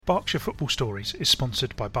Berkshire Football Stories is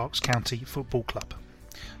sponsored by Berks County Football Club.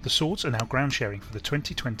 The Swords are now ground sharing for the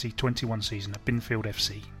 2020-21 season at Binfield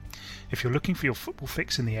FC. If you're looking for your football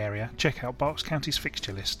fix in the area, check out Berks County's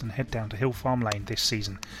fixture list and head down to Hill Farm Lane this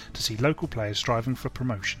season to see local players striving for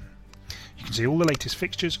promotion. You can see all the latest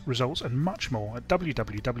fixtures, results and much more at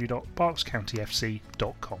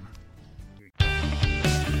www.berkscountyfc.com.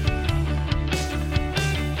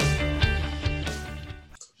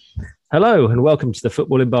 Hello and welcome to the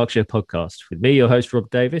Football in Berkshire podcast with me, your host Rob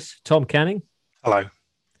Davies, Tom Canning. Hello.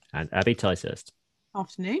 And Abby Ticehurst.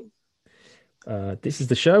 Afternoon. This is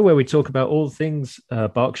the show where we talk about all things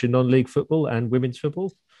Berkshire non-league football and women's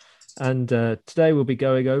football. And today we'll be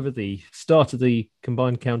going over the start of the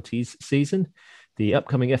Combined Counties season, the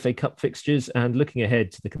upcoming FA Cup fixtures, and looking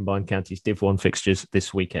ahead to the Combined Counties Div 1 fixtures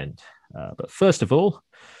this weekend. But first of all,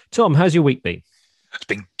 Tom, how's your week been? It's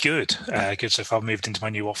been good. Good so far. I've moved into my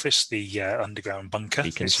new office, the underground bunker.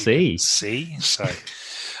 You can see. So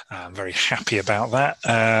I'm very happy about that.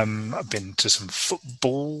 I've been to some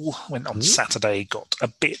football. Went on Saturday, got a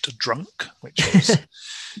bit drunk, which was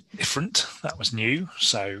different. That was new.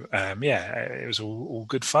 So, it was all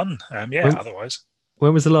good fun. Otherwise.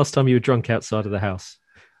 When was the last time you were drunk outside of the house?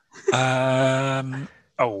 At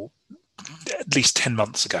least 10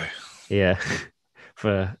 months ago. Yeah.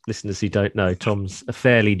 For listeners who don't know, Tom's a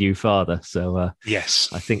fairly new father. So yes,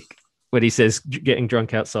 I think when he says getting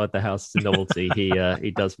drunk outside the house is a novelty, he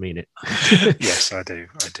does mean it. Yes, I do.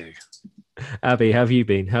 Abby, how have you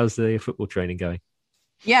been? How's the football training going?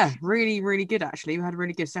 Yeah, really, really good, actually. We had a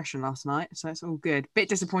really good session last night, so it's all good. Bit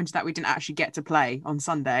disappointed that we didn't actually get to play on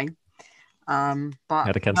Sunday. But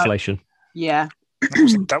had a cancellation. Yeah.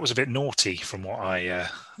 That was a bit naughty from what I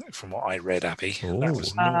read, Abby. That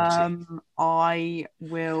was naughty. I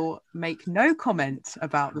will make no comment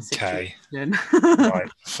about the situation. Right,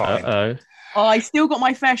 fine. Uh-oh. I still got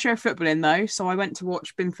my fair share of football in though, so I went to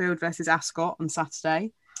watch Binfield versus Ascot on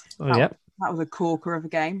Saturday. That was a corker of a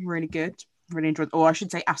game, really good, really enjoyed. Or I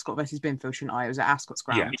should say Ascot versus Binfield, shouldn't I? It was at Ascot's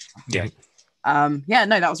ground. Yeah.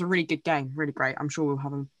 That was a really good game, really great. I'm sure we'll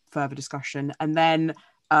have a further discussion, and then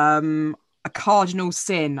a cardinal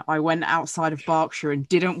sin. I went outside of Berkshire and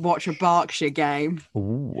didn't watch a Berkshire game.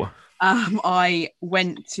 Ooh. I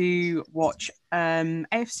went to watch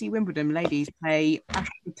AFC Wimbledon ladies play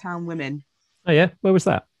Ashford Town women. Oh yeah, where was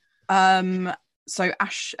that? So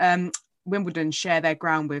Wimbledon share their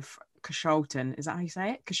ground with Cashalton. Is that how you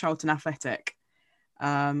say it? Cashalton Athletic.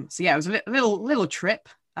 It was a little trip.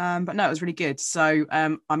 But no, it was really good. So,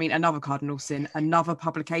 another cardinal sin, another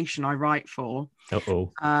publication I write for.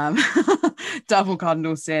 Double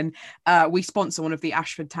cardinal sin. We sponsor one of the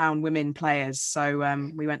Ashford Town women players. So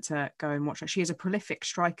we went to go and watch her. She is a prolific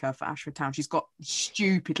striker for Ashford Town. She's got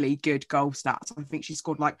stupidly good goal stats. I think she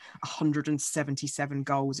scored like 177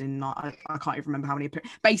 goals in, I can't even remember how many.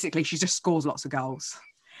 Basically, she just scores lots of goals.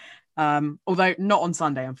 Although not on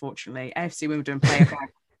Sunday, unfortunately. AFC Wimbledon play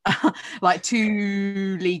like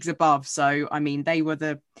 2 leagues above, so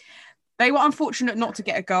they were unfortunate not to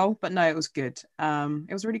get a goal, but no, it was good.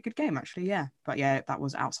 It was a really good game actually, but that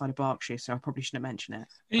was outside of Berkshire, so I probably shouldn't mention it.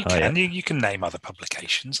 You can name other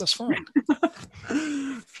publications, that's fine.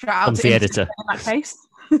 Shout out to the editor in that case.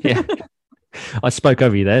 Yeah, I spoke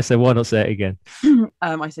over you there, so why not say it again?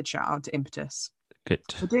 I said shout out to Impetus. Good.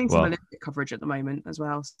 We're doing some Olympic coverage at the moment as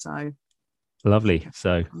well, so lovely.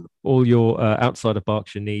 So all your outside of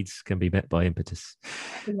Berkshire needs can be met by Impetus.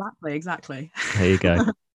 Exactly. There you go.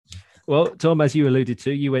 Well, Tom, as you alluded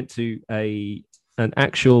to, you went to an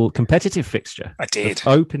actual competitive fixture. I did.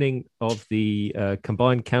 The opening of the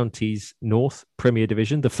Combined Counties North Premier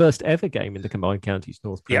Division, the first ever game in the Combined Counties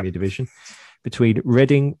North Premier Division between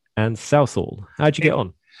Reading and Southall. How'd you get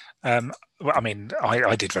on? I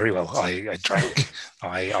did very well. I drank.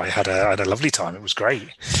 I had a lovely time. It was great.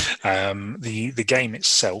 The game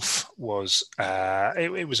itself was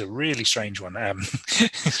it was a really strange one.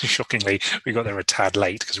 Shockingly, we got there a tad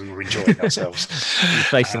late because we were enjoying ourselves. Were you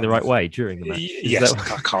facing the right way during the match? Yes,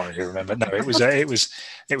 I can't really remember. No, it was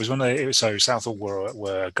one of the. So Southall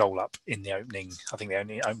were goal up in the opening. I think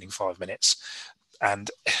the opening 5 minutes.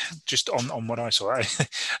 And just on what I saw,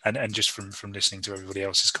 and just from listening to everybody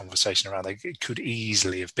else's conversation around, they could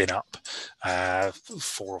easily have been up 4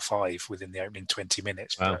 or 5 within the opening 20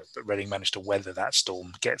 minutes. Wow. But Reading managed to weather that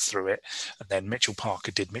storm, get through it. And then Mitchell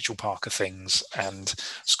Parker did Mitchell Parker things and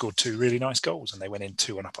scored 2 really nice goals. And they went in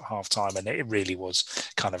 2-1 up at half time. And it really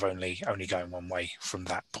was kind of only going one way from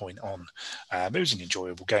that point on. It was an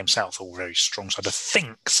enjoyable game. Southall very strong side. I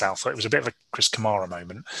think Southall, it was a bit of a Chris Kamara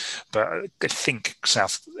moment, but I think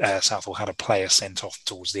think Southall had a player sent off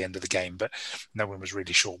towards the end of the game, but no one was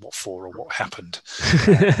really sure what for or what happened.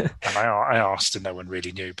 And I asked, and no one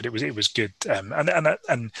really knew. But it was good.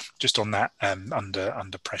 And just on that,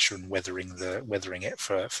 under pressure and weathering it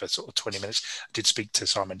for sort of 20 minutes. I did speak to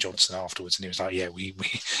Simon Johnson afterwards, and he was like, "Yeah, we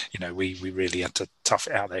really had to tough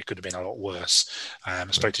it out there. It could have been a lot worse." I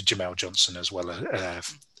spoke to Jamel Johnson as well,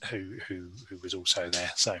 who was also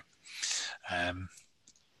there. So.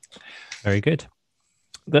 Very good.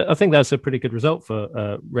 I think that's a pretty good result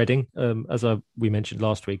for Reading. As we mentioned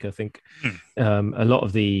last week, I think a lot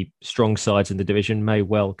of the strong sides in the division may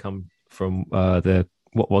well come from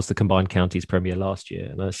what was the Combined Counties Premier last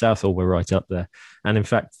year. And Southall were right up there. And in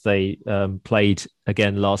fact, they played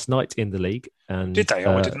again last night in the league. And did they?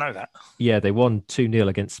 I didn't know that. Yeah, they won 2-0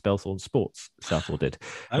 against Spelthorne Sports, Southall did. Okay.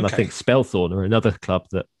 And I think Spelthorne are another club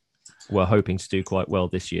that were hoping to do quite well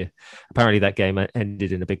this year. Apparently that game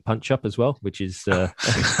ended in a big punch-up as well, which is always...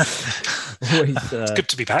 it's good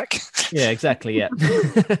to be back. Yeah, exactly, yeah.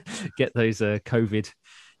 Get those COVID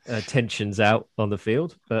tensions out on the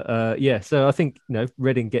field. But so I think,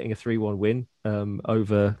 Reading getting a 3-1 win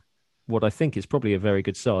over what I think is probably a very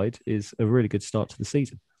good side is a really good start to the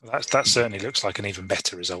season. That certainly looks like an even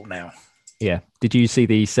better result now. Yeah. Did you see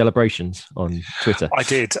the celebrations on Twitter? I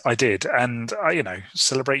did. And,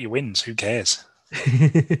 celebrate your wins. Who cares?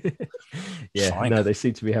 Yeah, Fine. No, they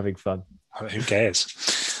seem to be having fun. Who cares?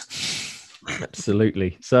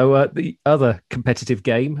 Absolutely. So the other competitive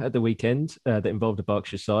game at the weekend that involved a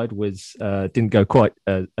Berkshire side was didn't go quite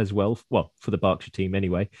as well for the Berkshire team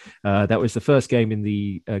anyway. That was the first game in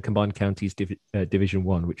the Combined Counties Division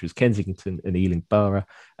One, which was Kensington and Ealing Borough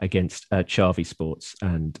against Charvey Sports,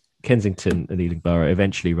 and Kensington and Ealing Borough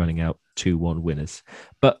eventually running out 2-1 winners.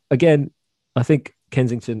 But again, I think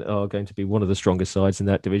Kensington are going to be one of the strongest sides in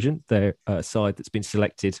that division. They're a side that's been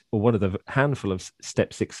selected, or one of the handful of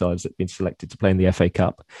Step 6 sides that have been selected to play in the FA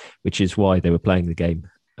Cup, which is why they were playing the game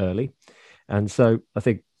early. And so I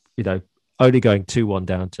think, only going 2-1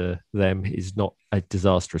 down to them is not a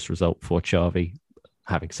disastrous result for Charvey.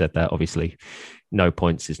 Having said that, obviously, no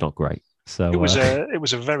points is not great. So it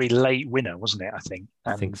was a very late winner, wasn't it? I think.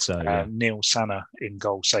 I think so. Yeah. Neil Sanner in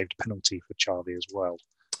goal saved a penalty for Charvey as well.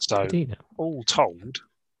 So all told,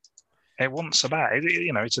 it wasn't so bad.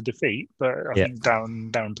 It's a defeat, but I think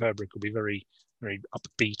Darren Purbrick will be very, very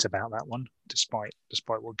upbeat about that one, despite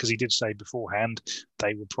what, because he did say beforehand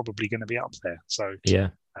they were probably going to be up there. So he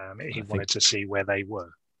wanted to see where they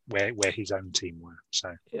were, where his own team were.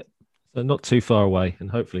 So so not too far away, and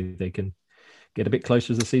hopefully they can get a bit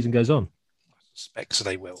closer as the season goes on. I suspect so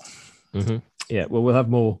they will. Mm-hmm. Yeah, well, we'll have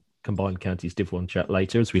more Combined Counties Div 1 chat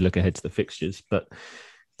later as we look ahead to the fixtures. But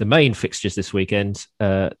the main fixtures this weekend,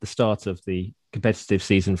 the start of the competitive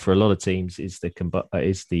season for a lot of teams is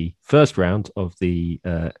the first round of the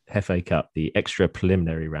FA Cup, the extra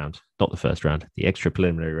preliminary round, not the first round, the extra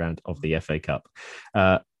preliminary round of the FA Cup.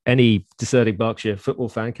 Any discerning Berkshire football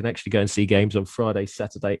fan can actually go and see games on Friday,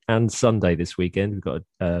 Saturday and Sunday this weekend. We've got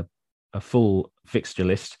a full fixture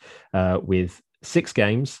list with 6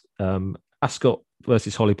 games. Ascot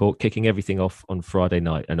versus Holyport kicking everything off on Friday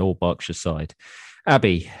night, and all Berkshire side.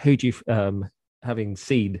 Abby, who do you, having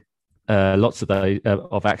seen lots of those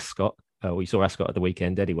of Ascot, we saw Ascot at the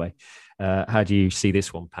weekend anyway, how do you see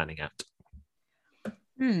this one panning out?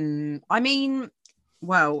 I mean,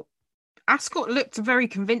 well, Ascot looked very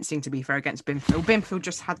convincing, to be fair, against Binfield. Binfield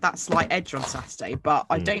just had that slight edge on Saturday, but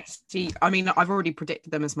I don't see... I mean, I've already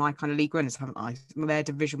predicted them as my kind of league winners, haven't I? They're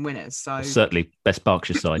division winners, so... Certainly, best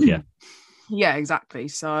Berkshire side, yeah. Yeah, exactly.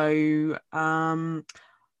 So, that's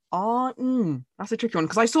a tricky one,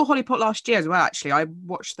 because I saw Holyport last year as well, actually. I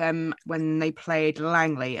watched them when they played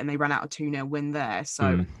Langley, and they ran out a 2-0 win there.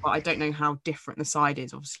 So, but I don't know how different the side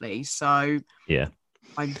is, obviously. So, yeah,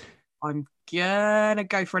 I'm gonna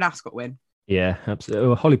go for an Ascot win. Yeah,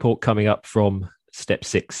 absolutely. Holyport coming up from Step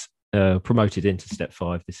 6, promoted into Step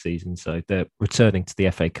 5 this season, so they're returning to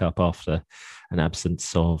the FA Cup after an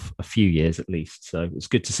absence of a few years at least. So it's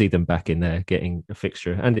good to see them back in there, getting a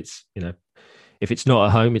fixture. And it's, if it's not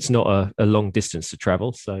at home, it's not a long distance to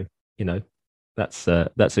travel. So that's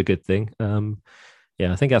a good thing.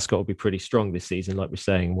 I think Ascot will be pretty strong this season, like we're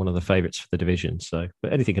saying, one of the favourites for the division. So,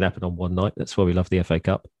 but anything can happen on one night. That's why we love the FA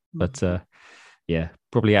Cup. But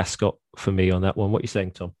probably Ascot for me on that one. What are you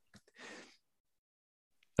saying, Tom?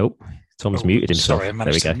 Oh, Tom's muted himself. Sorry, I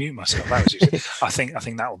managed to mute myself. That was easy. I think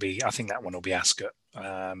that one will be Ascot.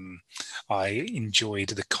 I enjoyed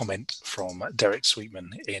the comment from Derek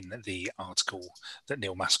Sweetman in the article that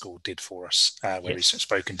Neil Maskell did for us, where he's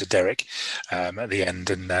spoken to Derek at the end,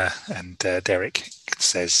 and Derek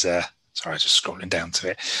says Sorry, just scrolling down to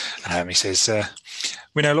it. He says,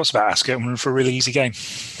 "We know lots about Ascot, and we're in for a really easy game."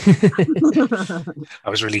 I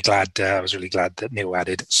was really glad. That Neil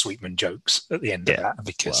added Sweetman jokes at the end of that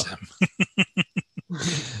because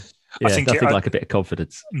I think like a bit of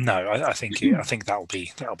confidence. No, I think that'll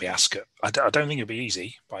be Ascot. I don't think it'll be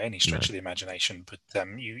easy by any stretch of the imagination, but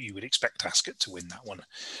you would expect Ascot to win that one.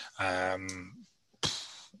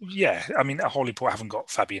 Yeah, I mean, Holyport haven't got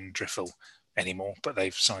Fabian Driffel anymore, but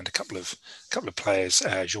they've signed a couple of players,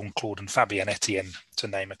 Jean-Claude and Fabien Etienne, to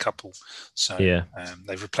name a couple. So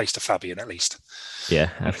they've replaced a Fabien at least. Yeah,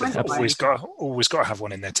 always got to have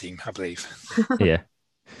one in their team, I believe. Yeah.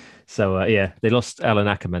 So they lost Alan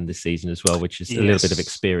Ackerman this season as well, which is a little bit of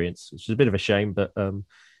experience, which is a bit of a shame. But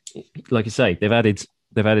like you say, they've added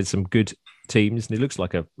some good teams, and it looks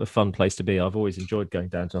like a fun place to be. I've always enjoyed going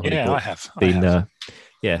down to Holyport. Yeah, I have.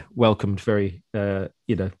 Welcomed very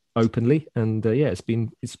openly, and it's been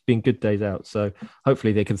good days out. So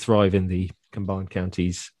hopefully they can thrive in the combined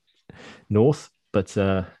counties north. But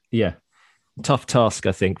tough task,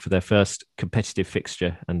 I think, for their first competitive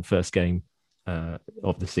fixture and first game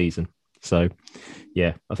of the season. So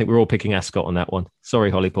I think we're all picking Ascot on that one.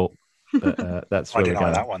 Sorry, Holyport, but that's where we're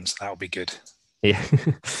going. That one, so that'll be good. Yeah.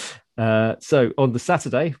 So on the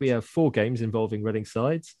Saturday, we have 4 games involving Reading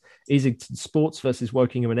sides: Easington Sports versus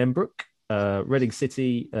Wokingham and Embrook, Reading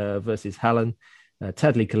City versus Hallen,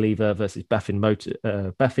 Tadley Caliver versus Baffin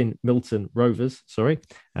Milton Rovers,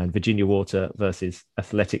 and Virginia Water versus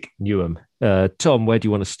Athletic Newham. Tom, where do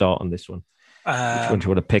you want to start on this one? Which one do you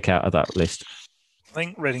want to pick out of that list? I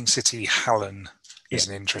think Reading City Hallen is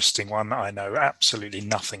an interesting one. I know absolutely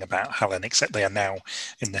nothing about Hallen, except they are now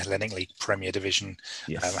in the Hellenic League Premier Division,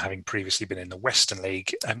 having previously been in the Western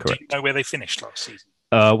League. Do you know where they finished last season?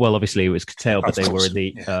 Well, obviously it was curtailed, but they came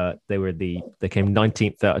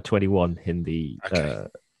 19th out of 21 in the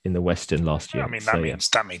Western last year. I mean,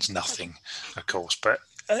 that means nothing, of course, but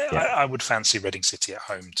I would fancy Reading City at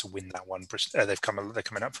home to win that one. They're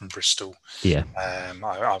coming up from Bristol. Yeah,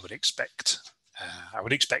 I would expect. I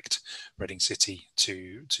would expect Reading City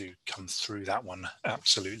to come through that one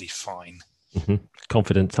absolutely fine. Mm-hmm.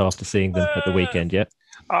 Confident after seeing them at the weekend, yeah?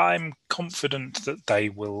 I'm confident that they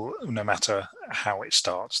will, no matter how it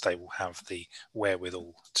starts, they will have the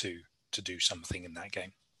wherewithal to do something in that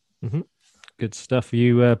game. Mm-hmm. Good stuff. Are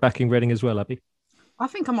you backing Reading as well, Abby? I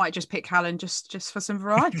think I might just pick Hallen just for some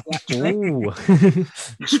variety, actually.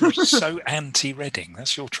 You're so anti-Reading.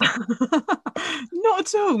 That's your try.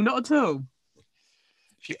 Not at all.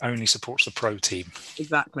 She only supports the pro team.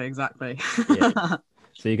 Exactly. Yeah.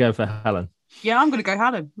 So you go for Hallen? Yeah, I'm going to go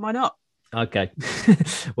Hallen. Why not? Okay.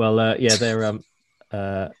 Well, they're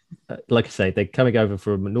like I say, they're coming over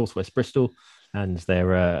from Northwest Bristol, and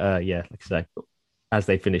they're like I say, as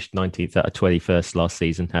they finished 19th out of 21st last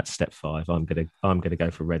season, that's step 5. I'm gonna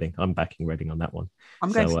go for Reading. I'm backing Reading on that one.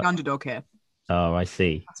 I'm going for the underdog here. Oh, I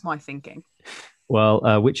see. That's my thinking.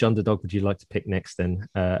 Well, which underdog would you like to pick next then,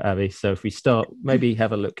 Abby? So if we start, maybe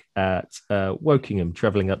have a look at Wokingham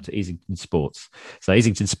travelling up to Easington Sports. So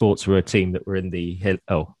Easington Sports were a team that were in the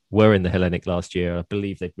Hellenic last year. I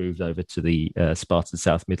believe they've moved over to the Spartan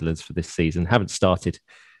South Midlands for this season. Haven't started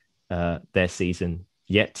their season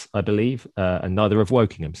yet, I believe, and neither have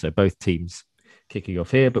Wokingham. So both teams kicking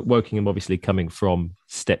off here, but Wokingham obviously coming from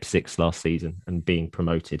Step 6 last season and being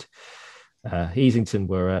promoted. Easington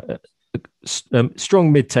were a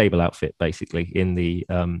strong mid-table outfit, basically, in the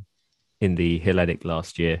Hellenic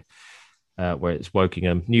last year, whereas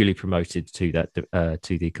Wokingham newly promoted to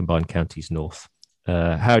the Combined Counties North.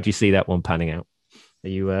 How do you see that one panning out? Are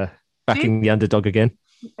you backing the underdog again?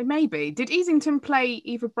 Maybe. Did Easington play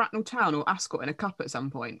either Bracknell Town or Ascot in a cup at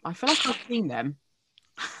some point? I feel like I've seen them.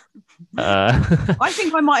 I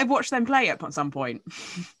think I might have watched them play at some point.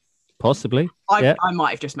 Possibly. I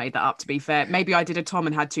might have just made that up, to be fair. Maybe I did a Tom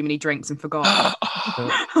and had too many drinks and forgot. Do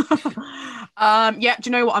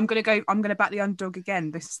you know what? I'm gonna back the underdog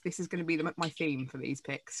again. This is gonna be my theme for these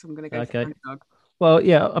picks. I'm gonna go for the underdog. Well,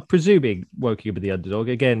 yeah, I'm presuming Wokingham with the underdog.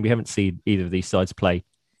 Again, we haven't seen either of these sides play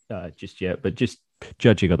just yet, but just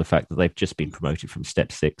judging on the fact that they've just been promoted from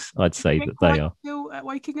Step 6, I'd say that they are. Still at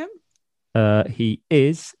Wokingham? He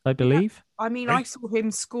is, I believe. Yeah. I mean, I saw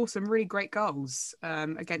him score some really great goals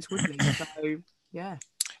against Woodley. So, yeah.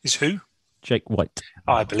 Is who? Jake White.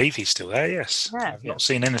 I believe he's still there, yes. Yeah, I've not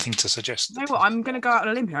seen anything to suggest. You know what? I'm going to go out on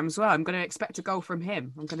Olympia as well. I'm going to expect a goal from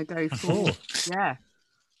him. I'm going to go for,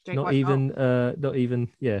 Jake not White even,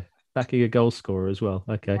 backing a goal scorer as well.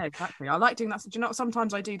 Okay. Yeah, exactly. I like doing that. Do you know what?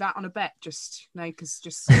 Sometimes I do that on a bet, just because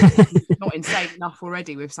just not insane enough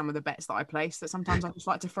already with some of the bets that I place. That sometimes I just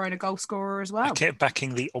like to throw in a goal scorer as well. I kept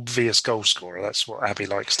backing the obvious goal scorer. That's what Abby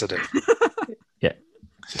likes to do. Yeah.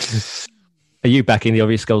 Are you backing the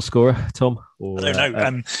obvious goal scorer, Tom? Or, I don't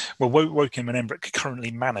know. Well, Woking and Embrick are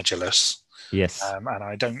currently managerless. Yes. And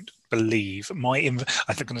I don't believe I think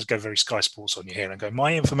I'm going to go very Sky Sports on you here and go,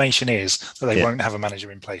 my information is that they won't have a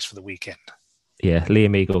manager in place for the weekend. Yeah,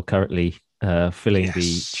 Liam Eagle currently filling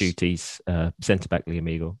the duties, centre-back Liam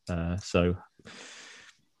Eagle. So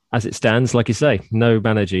as it stands, like you say, no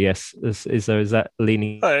manager, yes. Is that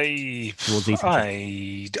leaning towards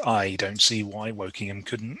Easington? I don't see why Wokingham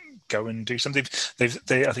couldn't go and do something. I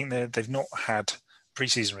think they've not had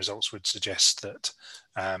pre-season results would suggest that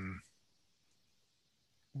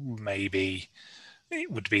maybe it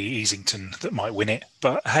would be Easington that might win it.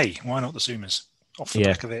 But hey, why not the Zoomers? Off the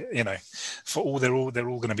back of it, for all they're all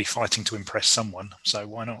going to be fighting to impress someone. So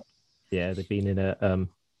why not? Yeah, they've been in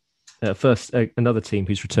another team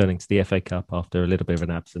who's returning to the FA Cup after a little bit of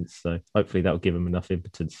an absence. So hopefully that will give them enough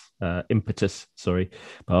impetus. Sorry,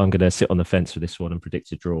 but I'm going to sit on the fence for this one and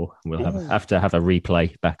predict a draw. And we'll have to have a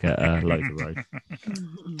replay back at Loader Road.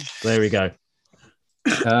 There we go.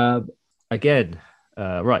 Again,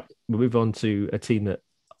 right, we'll move on to a team that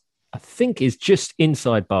I think is just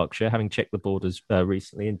inside Berkshire, having checked the borders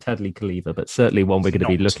recently in Tadley Cleaver, but certainly one we're going to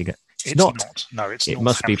be looking at. It's not. No, it's not.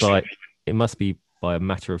 It must be by a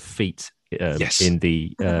matter of feet. Yes. In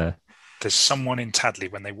the there's someone in Tadley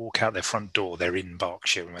when they walk out their front door, they're in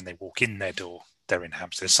Berkshire, and when they walk in their door, they're in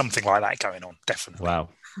Hampshire. There's something like that going on, definitely. Wow.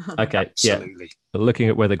 Okay. Absolutely. Yeah. But looking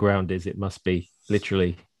at where the ground is, it must be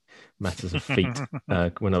literally matters of feet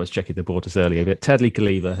when I was checking the borders earlier. But Tadley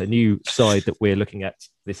Cleaver, a new side that we're looking at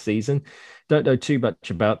this season. Don't know too much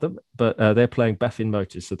about them, but they're playing Baffin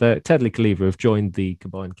Motors. So Tadley Cleaver have joined the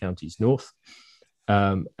Combined Counties North,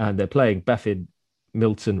 and they're playing Baffin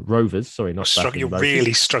Milton Rovers. Sorry, not Baffin You're Motors.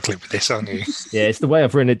 really struggling with this, aren't you? Yeah, it's the way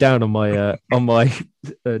I've written it down on my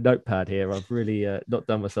notepad here. I've really not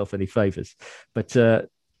done myself any favours. But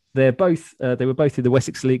they were both in the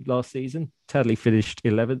Wessex League last season. Tadley finished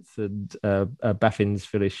 11th and Baffin's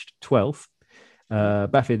finished 12th.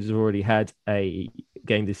 Baffin's have already had a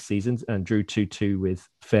game this season and drew 2-2 with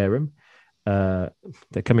Fareham.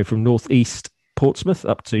 They're coming from northeast Portsmouth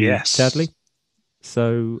up to Tadley.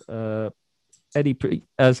 So, Eddie,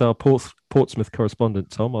 as our Portsmouth correspondent,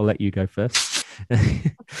 Tom, I'll let you go first.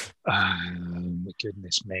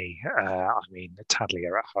 Goodness me. Tadley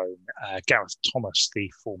are at home. Gareth Thomas, the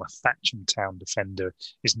former Thatcham Town defender,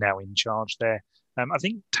 is now in charge there. I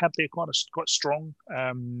think Tadley are quite strong.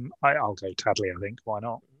 I'll go Tadley, I think. Why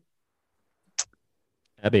not?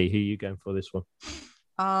 Abby, who are you going for this one?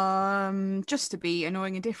 Just to be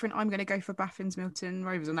annoying and different, I'm going to go for Baffin's Milton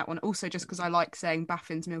Rovers on that one. Also, just because I like saying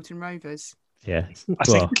Baffin's Milton Rovers. Yeah,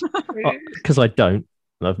 because I don't.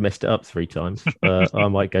 I've messed it up 3 times. I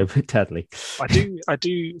might go for Tadley. I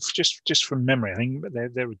do. Just from memory, I think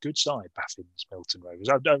they're a good side. Baffin's Milton Rovers.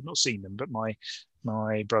 I've not seen them, but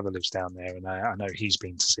my brother lives down there, and I know he's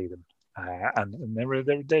been to see them, and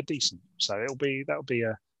they're decent. So that'll be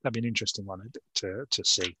an interesting one to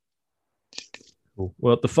see. Cool.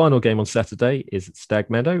 Well, the final game on Saturday is at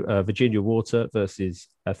Stag Meadow, Virginia Water versus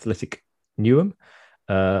Athletic Newham.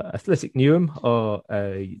 Athletic Newham are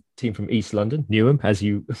a team from East London. Newham, as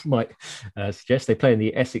you might suggest, they play in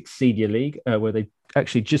the Essex Senior League, where they've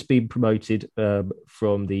actually just been promoted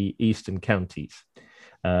from the Eastern Counties.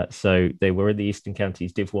 So they were in the Eastern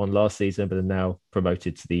Counties Div 1 last season, but are now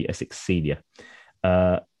promoted to the Essex Senior.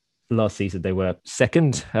 Last season, they were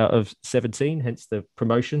second out of 17, hence the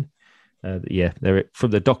promotion. They're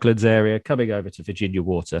from the Docklands area, coming over to Virginia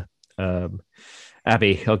Water.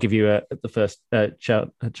 Abby, I'll give you the first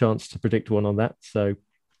chance to predict one on that. So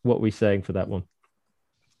what are we saying for that one?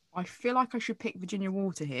 I feel like I should pick Virginia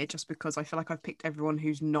Water here just because I feel like I've picked everyone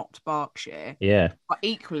who's not Berkshire. Yeah. But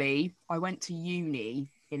equally, I went to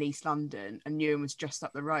uni in East London and Newham was just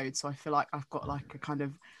up the road. So I feel like I've got like a kind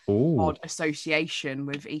of odd association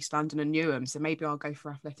with East London and Newham. So maybe I'll go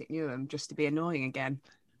for Athletic Newham just to be annoying again.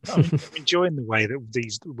 I'm enjoying the way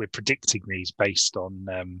that we're predicting these based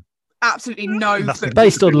on... absolutely no football.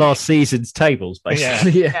 Based on last season's tables,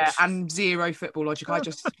 basically. Yeah, and zero football logic. I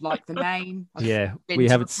just like the name. We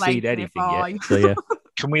haven't seen anything yet. So yeah.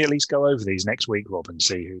 Can we at least go over these next week, Rob, and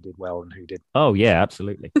see who did well and who did? Oh yeah,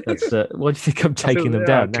 absolutely. That's, why do you think I'm taking them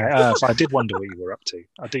down now? I did wonder what you were up to.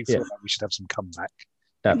 I do feel like we should have some comeback.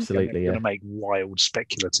 Absolutely, Going to make wild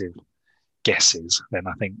speculative guesses, then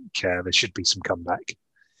I think there should be some comeback.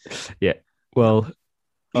 Yeah. Well,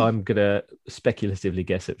 I'm gonna speculatively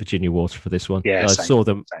guess at Virginia Water for this one. Yeah, I same, saw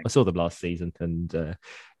them. same. I saw them last season, and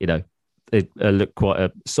they looked quite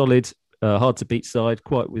a solid, hard to beat side,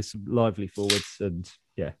 quite with some lively forwards, and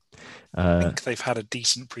yeah. I think they've had a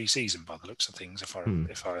decent pre-season by the looks of things. Hmm.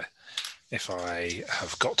 If I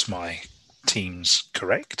have got my teams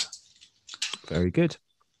correct. Very good.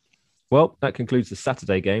 Well, that concludes the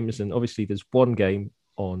Saturday games, and obviously there's one game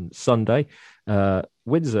on Sunday.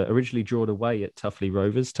 Windsor originally drawn away at Tuffley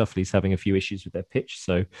Rovers. Tuffley's having a few issues with their pitch,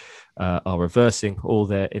 so are reversing all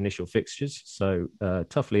their initial fixtures. So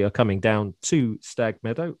Tuffley are coming down to Stag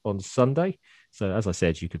Meadow on Sunday. So as I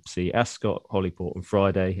said, you could see Ascot, Hollyport on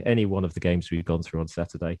Friday, any one of the games we've gone through on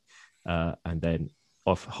Saturday, and then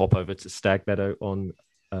hop over to Stag Meadow on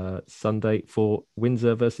Sunday for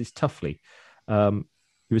Windsor versus Tuffley.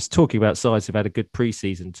 He was talking about sides who've had a good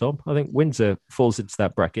pre-season, Tom. I think Windsor falls into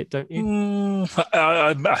that bracket, don't you?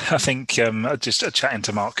 I think just chatting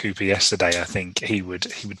to Mark Cooper yesterday, I think he would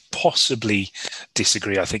possibly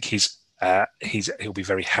disagree. I think he'll be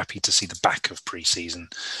very happy to see the back of pre-season.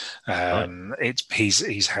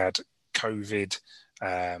 He's had COVID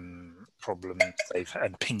problems, they've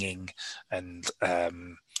had pinging, and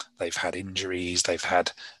they've had injuries, they've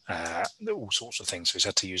had all sorts of things. So he's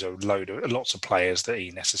had to use lots of players that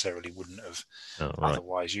he necessarily wouldn't have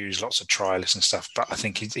otherwise used, lots of trialists and stuff. But I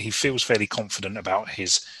think he feels fairly confident about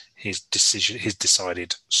his decision, his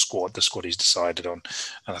decided squad, the squad he's decided on.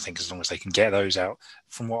 And I think as long as they can get those out,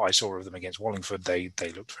 from what I saw of them against Wallingford, they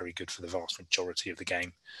looked very good for the vast majority of the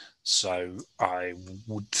game. So I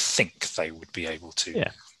would think they would be able to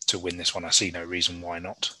win this one. I see no reason why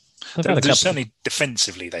not. Certainly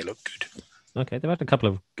defensively, they look good. Okay, they've had a couple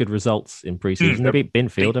of good results in pre-season. They beat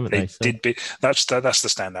Binfield, haven't they? Did beat. That's the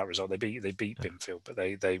standout result. They beat Binfield, but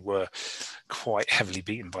they were quite heavily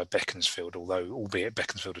beaten by Beaconsfield. Although, albeit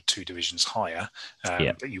Beaconsfield are 2 divisions higher,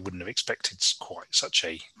 but you wouldn't have expected quite such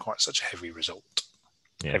a heavy result.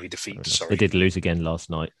 Yeah, heavy defeat. Sorry, they did lose again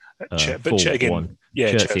last night. Again,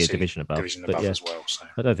 Chertsey a division above, as well. So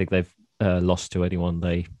I don't think they've lost to anyone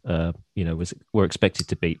they were expected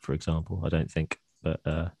to beat. For example, I don't think, but.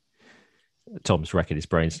 Tom's racking his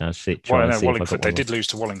brains now. Wallingford. They did lose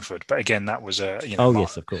to Wallingford, but again, that was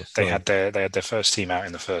yes, of course. They had their first team out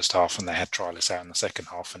in the first half, and they had trialists out in the second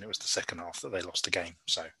half, and it was the second half that they lost the game.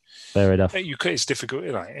 So fair enough. It's difficult.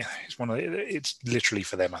 It's literally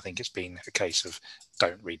for them. I think it's been a case of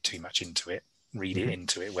don't read too much into it. Read it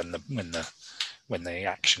into it when the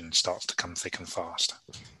action starts to come thick and fast.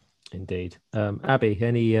 Indeed, Abby.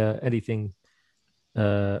 Anything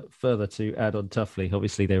further to add on Tuffley?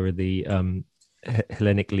 Obviously, they were in the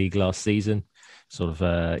Hellenic League last season, sort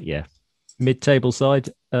of mid-table side,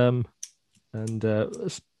 and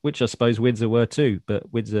which I suppose Windsor were too. But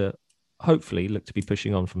Windsor hopefully look to be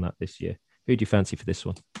pushing on from that this year. Who do you fancy for this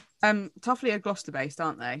one? Tuffley are Gloucester based,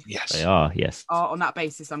 aren't they? Yes, they are. Yes. On that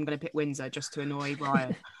basis, I'm going to pick Windsor just to annoy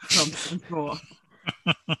Brian from Court.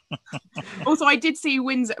 Also, I did see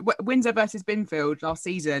Windsor versus Binfield last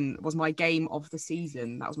season was my game of the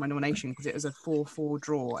season. That was my nomination because it was a 4-4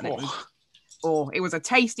 draw, and it was a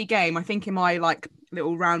tasty game. I think in my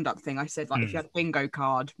little roundup thing, I said if you had a bingo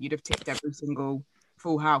card, you'd have ticked every single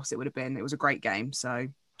full house. It would have been. It was a great game. So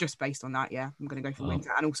just based on that, I'm going to go for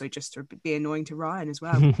Windsor, and also just to be annoying to Ryan as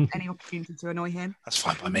well. Any opportunity to annoy him, that's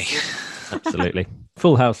fine by me. Absolutely,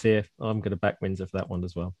 full house here. I'm going to back Windsor for that one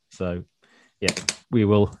as well. So. Yeah, we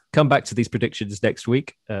will come back to these predictions next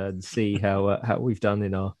week and see how we've done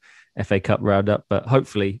in our FA Cup roundup. But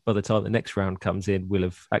hopefully, by the time the next round comes in, we'll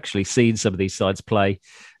have actually seen some of these sides play,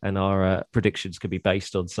 and our predictions can be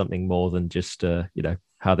based on something more than just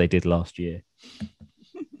how they did last year.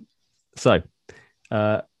 So,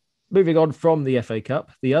 moving on from the FA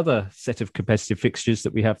Cup, the other set of competitive fixtures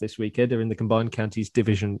that we have this weekend are in the Combined Counties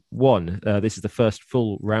Division One. This is the first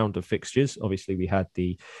full round of fixtures. Obviously, we had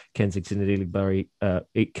the Kensington and Ealing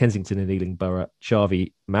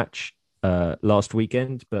Charvey match last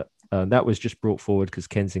weekend, but that was just brought forward because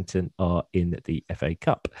Kensington are in the FA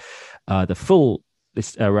Cup. The full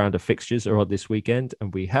round of fixtures are on this weekend,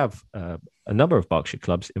 and we have a number of Berkshire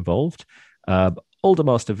clubs involved.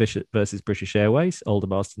 Aldermaston versus British Airways.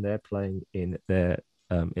 Aldermaston, they're playing in their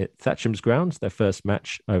at Thatcham's grounds, their first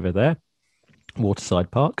match over there,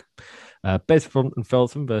 Waterside Park. Bedfont and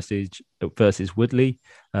Feltham versus Woodley.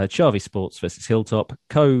 Charvey Sports versus Hilltop.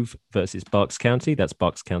 Cove versus Berks County. That's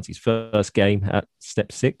Berks County's first game at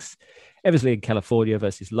Step 6. Eversley and California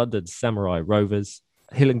versus London Samurai Rovers.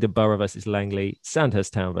 Hillingdon Borough versus Langley.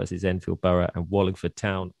 Sandhurst Town versus Enfield Borough. And Wallingford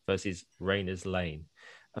Town versus Rayners Lane.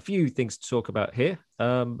 A few things to talk about here.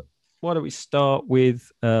 Why don't we start with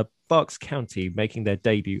Berks County making their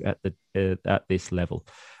debut at this level.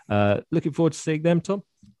 Looking forward to seeing them, Tom.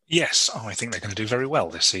 Yes, I think they're going to do very well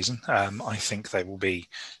this season. I think they will be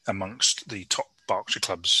amongst the top Berkshire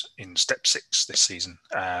clubs in Step 6 this season.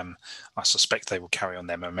 I suspect they will carry on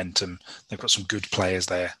their momentum. They've got some good players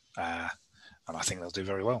there, and I think they'll do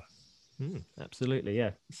very well. Absolutely,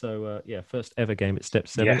 yeah. So, first ever game at Step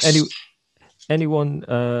 7. Yes. Anyone,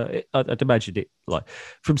 I'd imagine it, like,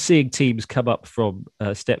 from seeing teams come up from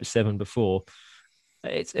Step 7 before,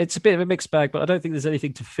 it's a bit of a mixed bag, but I don't think there's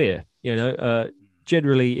anything to fear.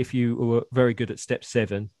 Generally, if you were very good at Step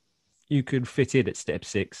 7, you could fit in at Step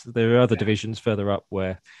 6. There are other divisions further up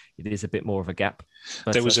where it is a bit more of a gap.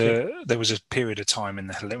 But there was a period of time in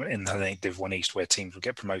the Hellenic Div 1 East where teams would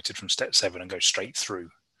get promoted from Step 7 and go straight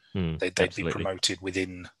through. They'd be promoted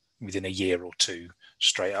within a year or two,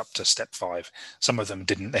 straight up to Step 5. Some of them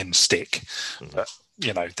didn't then stick, but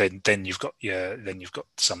then you've got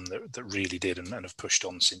some that really did and have pushed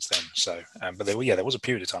on since then. So, but there was a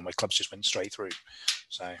period of time where clubs just went straight through.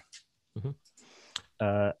 So,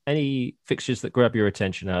 any fixtures that grab your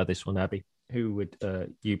attention out of this one, Abby? Who would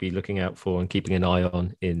you be looking out for and keeping an eye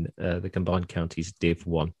on in the Combined Counties Div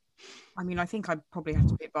 1? I mean, I think I'd probably have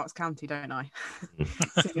to pick Berks County, don't I?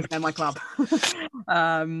 Seeing as they're my club.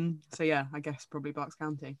 So yeah, I guess probably Berks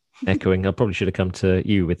County. Echoing, I probably should have come to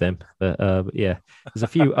you with them, but yeah, there's a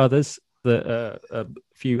few others a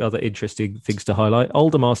few other interesting things to highlight.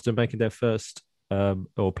 Aldermaston making their first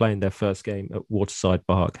or playing their first game at Waterside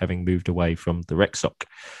Park, having moved away from the Rexock.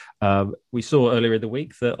 We saw earlier in the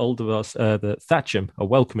week that that Thatcham are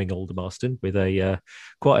welcoming Aldermaston with a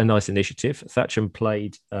quite a nice initiative. Thatcham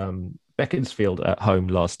played Beaconsfield at home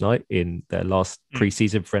last night in their last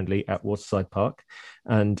pre-season friendly at Waterside Park.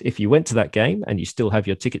 And if you went to that game and you still have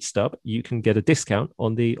your ticket stub, you can get a discount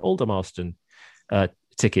on the Aldermaston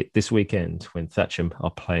ticket this weekend when Thatcham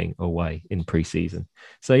are playing away in pre-season.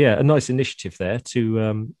 So yeah, a nice initiative there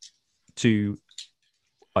to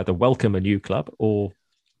either welcome a new club or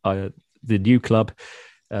the new club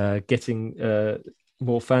getting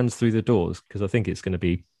more fans through the doors, because I think it's going to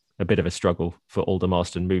be a bit of a struggle for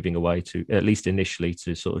Aldermaston moving away to, at least initially,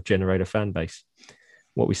 to sort of generate a fan base.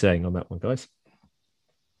 What are we saying on that one, guys?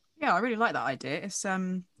 Yeah, I really like that idea. It's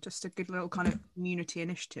just a good little kind of community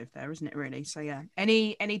initiative there, isn't it, really? So yeah,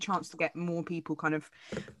 any chance to get more people kind of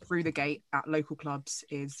through the gate at local clubs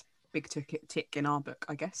is big tick in our book,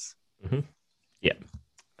 I guess. Mm-hmm. Yeah.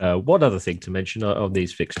 One other thing to mention on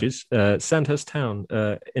these fixtures, Sandhurst Town,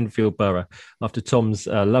 Enfield Borough. After Tom's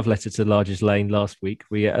love letter to Larges Lane last week,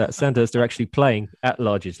 Sandhurst are actually playing at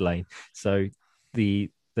Larges Lane. So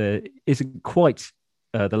the isn't quite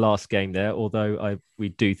the last game there, although we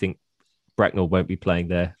do think Bracknell won't be playing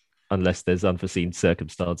there unless there's unforeseen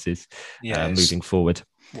circumstances moving forward.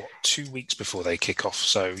 2 weeks before they kick off?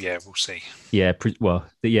 So yeah, we'll see. Yeah,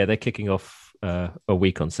 they're kicking off a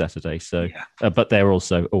week on Saturday, so but they're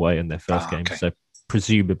also away in their first game, so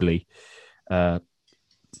presumably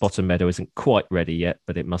Bottom Meadow isn't quite ready yet,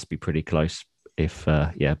 but it must be pretty close if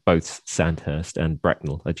both Sandhurst and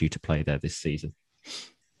Bracknell are due to play there this season.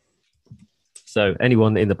 So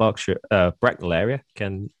anyone in the Berkshire Bracknell area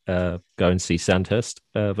can go and see Sandhurst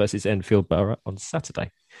versus Enfield Borough on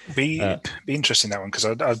Saturday. Be interesting, that one, because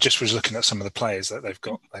I just was looking at some of the players that they've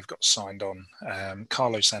got signed on.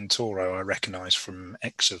 Carlo Santoro I recognise from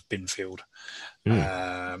ex of Binfield.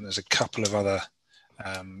 There's a couple of other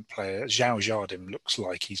players. Zhao Jardim looks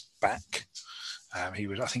like he's back. I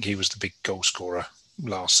think he was the big goal scorer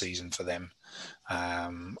last season for them.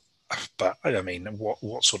 But I mean,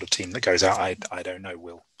 what sort of team that goes out, I don't know.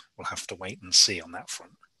 We'll have to wait and see on that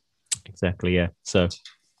front. Exactly, yeah. So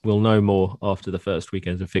we'll know more after the first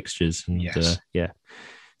weekend of fixtures and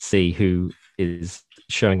see who is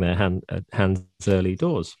showing their hands early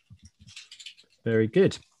doors. Very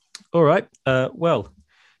good. All right. Well,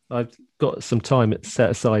 I've got some time set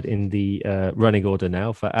aside in the running order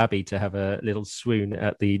now for Abby to have a little swoon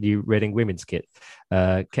at the new Reading women's kit.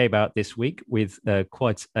 Came out this week with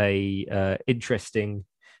quite a interesting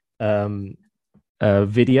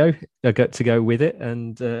video to go with it.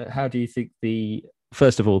 And how do you think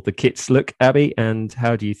first of all, the kits look, Abby, and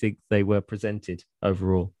how do you think they were presented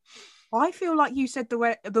overall? I feel like you said the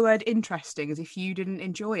word interesting as if you didn't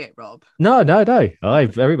enjoy it, Rob. No.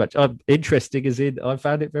 I'm interesting as in I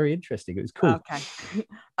found it very interesting. It was cool.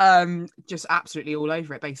 Okay. Just absolutely all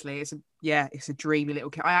over it, basically. It's a dreamy little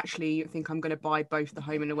kit. I actually think I'm going to buy both the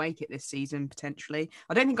home and away kit this season, potentially.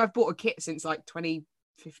 I don't think I've bought a kit since like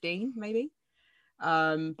 2015, maybe.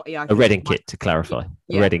 But yeah. A Reading kit, to clarify.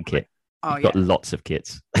 A Reading kit. Oh, You've got lots of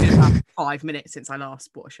kits. It's about 5 minutes since I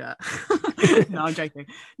last bought a shirt. No, I'm joking.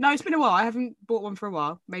 No, it's been a while. I haven't bought one for a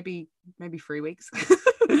while. Maybe 3 weeks.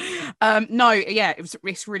 No, yeah,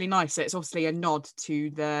 it's really nice. So it's obviously a nod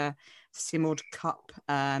to the Simod Cup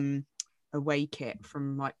away kit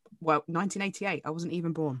from 1988. I wasn't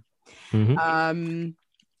even born. Mm-hmm.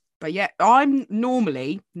 But yeah, I'm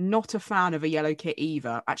normally not a fan of a yellow kit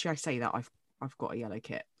either. Actually, I say that I've got a yellow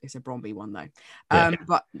kit. It's a Bromby one though. Yeah.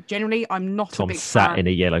 But generally, I'm not a big sat fan. in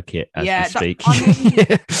a yellow kit as we speak.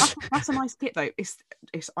 That's a nice kit though. It's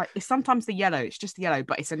sometimes the yellow. It's just the yellow,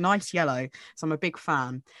 but it's a nice yellow. So I'm a big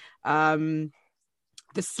fan. The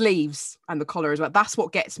sleeves and the collar as well. That's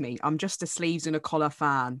what gets me. I'm just a sleeves and a collar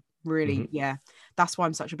fan. Really, yeah. That's why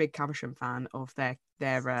I'm such a big Caversham fan of their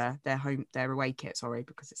away kit. Sorry,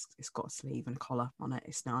 because it's got a sleeve and collar on it.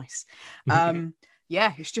 It's nice.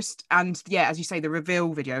 Yeah, it's just, and yeah, as you say, the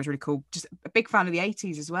reveal video is really cool. Just a big fan of the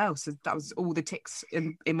 80s as well. So that was all the ticks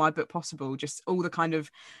in my book possible. Just all the kind of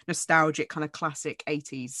nostalgic, kind of classic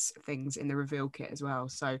 80s things in the reveal kit as well.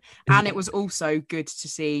 So, and it was also good to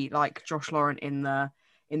see like Josh Laurent in the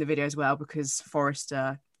video as well, because Forrest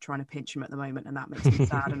trying to pinch him at the moment, and that makes me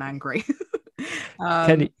sad and angry.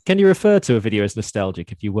 Can you refer to a video as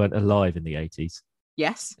nostalgic if you weren't alive in the 80s?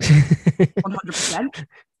 Yes, 100%.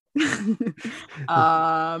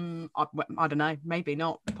 I don't know, maybe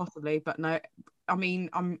not, possibly, but no. I mean,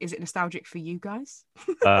 is it nostalgic for you guys?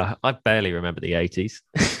 I barely remember the 80s.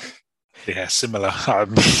 Yeah, similar. I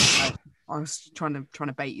was trying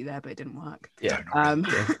to bait you there, but it didn't work. Yeah. Yeah.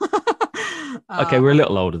 Okay, we're a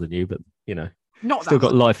little older than you, but not still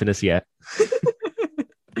got life in us yet.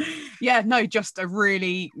 Yeah, no, just a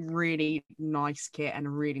really, really nice kit and a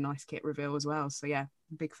really nice kit reveal as well. So yeah,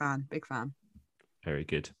 big fan. Very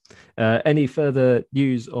good. Any further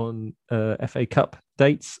news on FA Cup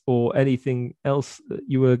dates or anything else that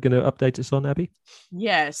you were going to update us on, Abby?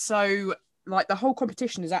 Yeah, so like the whole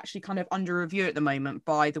competition is actually kind of under review at the moment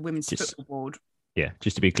by the Women's Football Board. Yeah,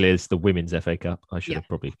 just to be clear, it's the Women's FA Cup. I should have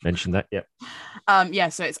probably mentioned that. Yeah. Yeah,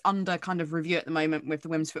 so it's under kind of review at the moment with the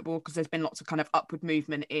women's football, because there's been lots of kind of upward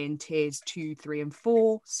movement in tiers 2, 3, and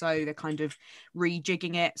 4. So they're kind of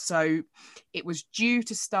rejigging it. So it was due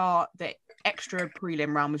to start, the extra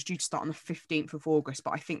prelim round was due to start on the 15th of August,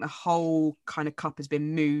 but I think the whole kind of cup has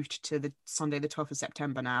been moved to the Sunday, the 12th of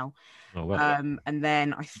September now. Oh, wow. And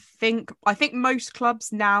then I think most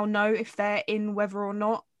clubs now know if they're in whether or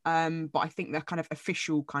not. But I think the kind of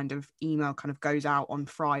official kind of email kind of goes out on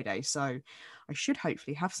Friday. So I should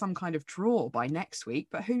hopefully have some kind of draw by next week,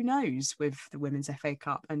 but who knows with the Women's FA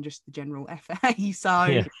Cup and just the general FA.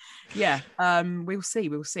 So we'll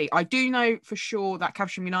see. I do know for sure that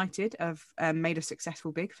Caversham United have made a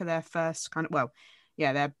successful bid for their first kind of,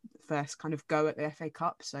 their first kind of go at the FA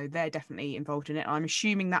Cup. So they're definitely involved in it. I'm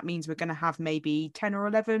assuming that means we're going to have maybe 10 or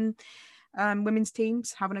 11 women's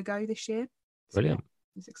teams having a go this year. So, brilliant.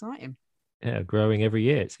 It's exciting. Yeah, growing every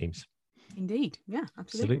year, it seems. Indeed. Yeah,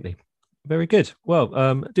 absolutely. Very good.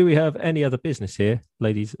 Well, do we have any other business here,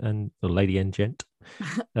 lady and gent,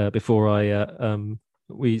 before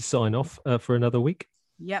we sign off for another week?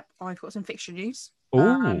 Yep, I've got some fixture news.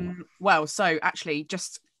 So actually,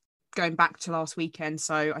 just going back to last weekend,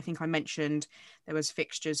 so I think I mentioned there was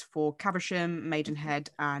fixtures for Caversham, Maidenhead,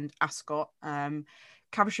 and Ascot.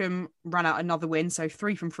 Caversham ran out another win, so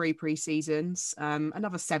 3 from 3 pre-seasons,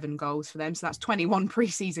 another 7 goals for them. So that's 21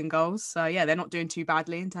 pre-season goals. So yeah, they're not doing too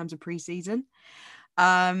badly in terms of pre-season.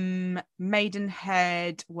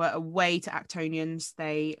 Maidenhead were away to Actonians.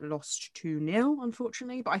 They lost 2-0,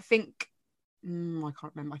 unfortunately. But I think, I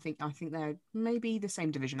can't remember. I think they're maybe the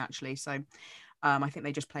same division actually. So I think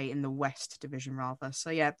they just play in the West division rather. So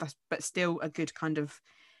yeah, but still a good kind of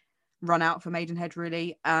run out for Maidenhead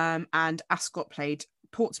really. And Ascot played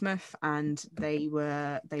Portsmouth and they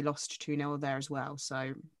lost 2-0 there as well.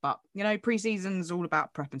 So, but pre-season's all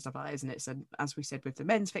about prep and stuff like that, isn't it? So as we said with the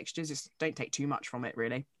men's fixtures, it's don't take too much from it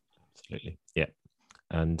really. Absolutely. Yeah.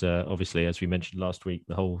 And obviously, as we mentioned last week,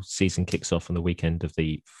 the whole season kicks off on the weekend of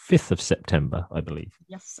the 5th of September, I believe.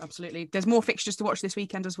 Yes, absolutely. There's more fixtures to watch this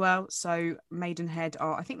weekend as well. So Maidenhead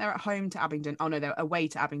I think they're at home to Abingdon. Oh no, they're away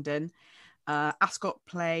to Abingdon. Ascot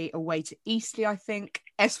play away to Eastleigh, I think.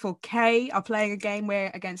 S4K are playing a game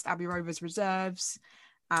against Abbey Rovers reserves.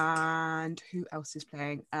 And who else is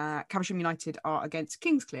playing? Caversham United are against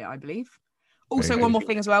Kingsclear, I believe. Also, one more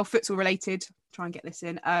thing as well, futsal related. Try and get this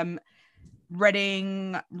in.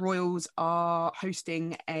 Reading Royals are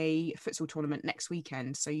hosting a futsal tournament next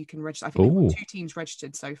weekend, so you can register. I think they've got 2 teams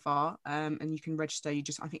registered so far, and you can register. I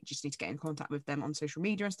think you just need to get in contact with them on social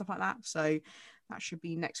media and stuff like that. So that should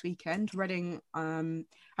be next weekend. Reading had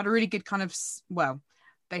a really good kind of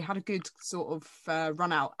they had a good sort of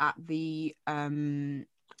run out at the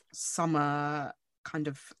summer kind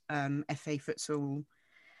of FA futsal,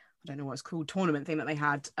 I don't know what it's called, tournament thing that they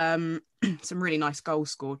had. Some really nice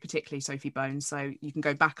goals scored, particularly Sophie Bones. So you can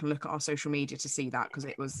go back and look at our social media to see that, because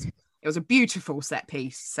it was a beautiful set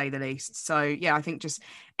piece, to say the least. So yeah, I think just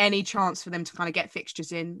any chance for them to kind of get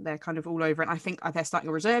fixtures in, they're kind of all over it. And I think they're starting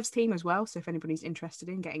a reserves team as well. So if anybody's interested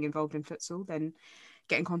in getting involved in futsal, then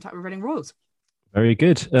get in contact with Reading Royals. Very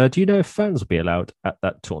good. Do you know if fans will be allowed at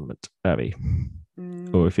that tournament, Abby?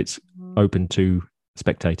 Or if it's open to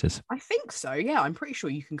spectators? I think so, yeah. I'm pretty sure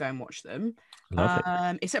you can go and watch them.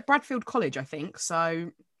 Lovely. It's at Bradfield College, I think.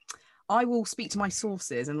 So I will speak to my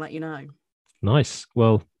sources and let you know. Nice.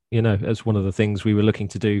 Well, as one of the things we were looking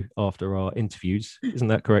to do after our interviews, isn't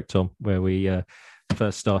that correct, Tom? Where we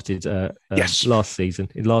first started yes. last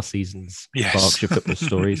season, in last season's Berkshire Football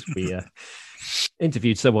Stories, we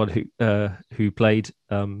interviewed someone who played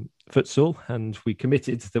futsal, and we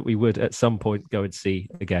committed that we would at some point go and see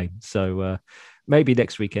a game. So maybe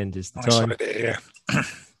next weekend is the time. Idea,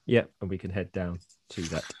 yeah, and we can head down to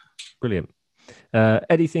that. Brilliant.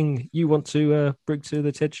 Anything you want to bring to the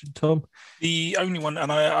attention, Tom? The only one, and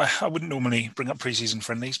I wouldn't normally bring up pre-season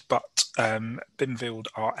friendlies, but Binfield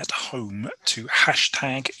are at home to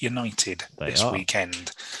 #United this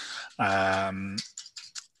weekend,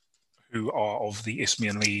 who are of the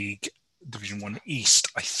Isthmian League Division One East,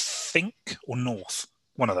 I think, or North,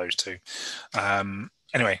 one of those two.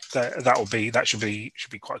 Anyway, that should be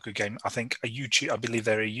quite a good game. I think I believe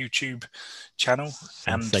they're a YouTube channel.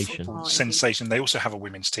 Sensation. And Sensation. They also have a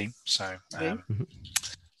women's team. So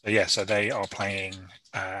so they are playing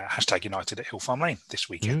 #United at Hill Farm Lane this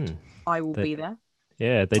weekend. I will be there.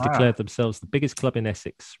 Yeah, they declared themselves the biggest club in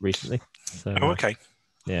Essex recently. So, okay.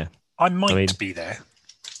 Yeah. I might be there.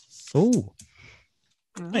 Oh.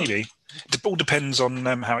 Maybe. It all depends on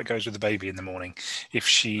how it goes with the baby in the morning. If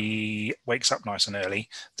she wakes up nice and early,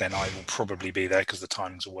 then I will probably be there because the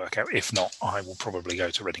timings will work out. If not, I will probably go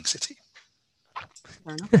to Reading City.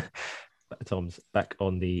 Tom's back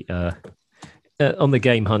on the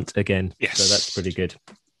game hunt again. Yes. So that's pretty good.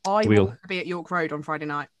 I will be at York Road on Friday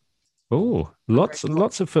night. Oh, lots and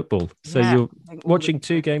lots of football. So you're watching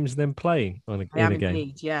two games and then playing in a game.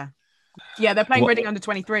 Indeed, yeah. Yeah, they're playing Reading under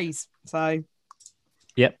 23s. So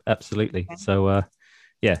yep, absolutely. So,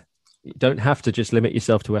 you don't have to just limit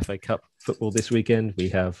yourself to FA Cup football this weekend. We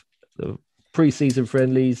have the pre-season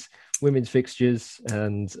friendlies, women's fixtures,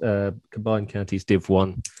 and combined counties Div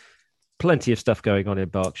 1. Plenty of stuff going on in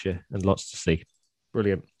Berkshire and lots to see.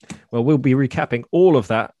 Brilliant. Well, we'll be recapping all of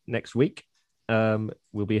that next week.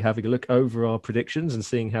 We'll be having a look over our predictions and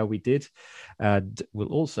seeing how we did. And we'll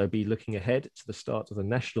also be looking ahead to the start of the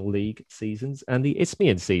National League seasons and the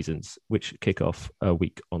Isthmian seasons, which kick off a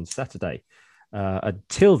week on Saturday.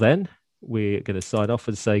 Until then, we're going to sign off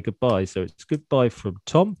and say goodbye. So it's goodbye from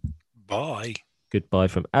Tom. Bye. Goodbye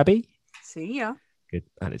from Abby. See ya. Good.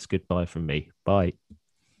 And it's goodbye from me. Bye.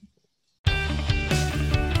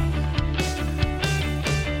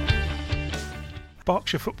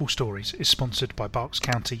 Berkshire Football Stories is sponsored by Berks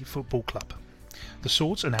County Football Club. The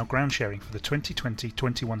Swords are now ground sharing for the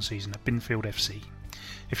 2020-21 season at Binfield FC.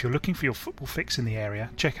 If you're looking for your football fix in the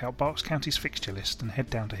area, check out Berks County's fixture list and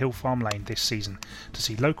head down to Hill Farm Lane this season to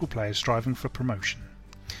see local players striving for promotion.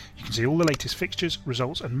 You can see all the latest fixtures,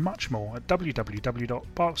 results and much more at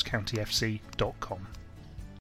www.berkscountyfc.com.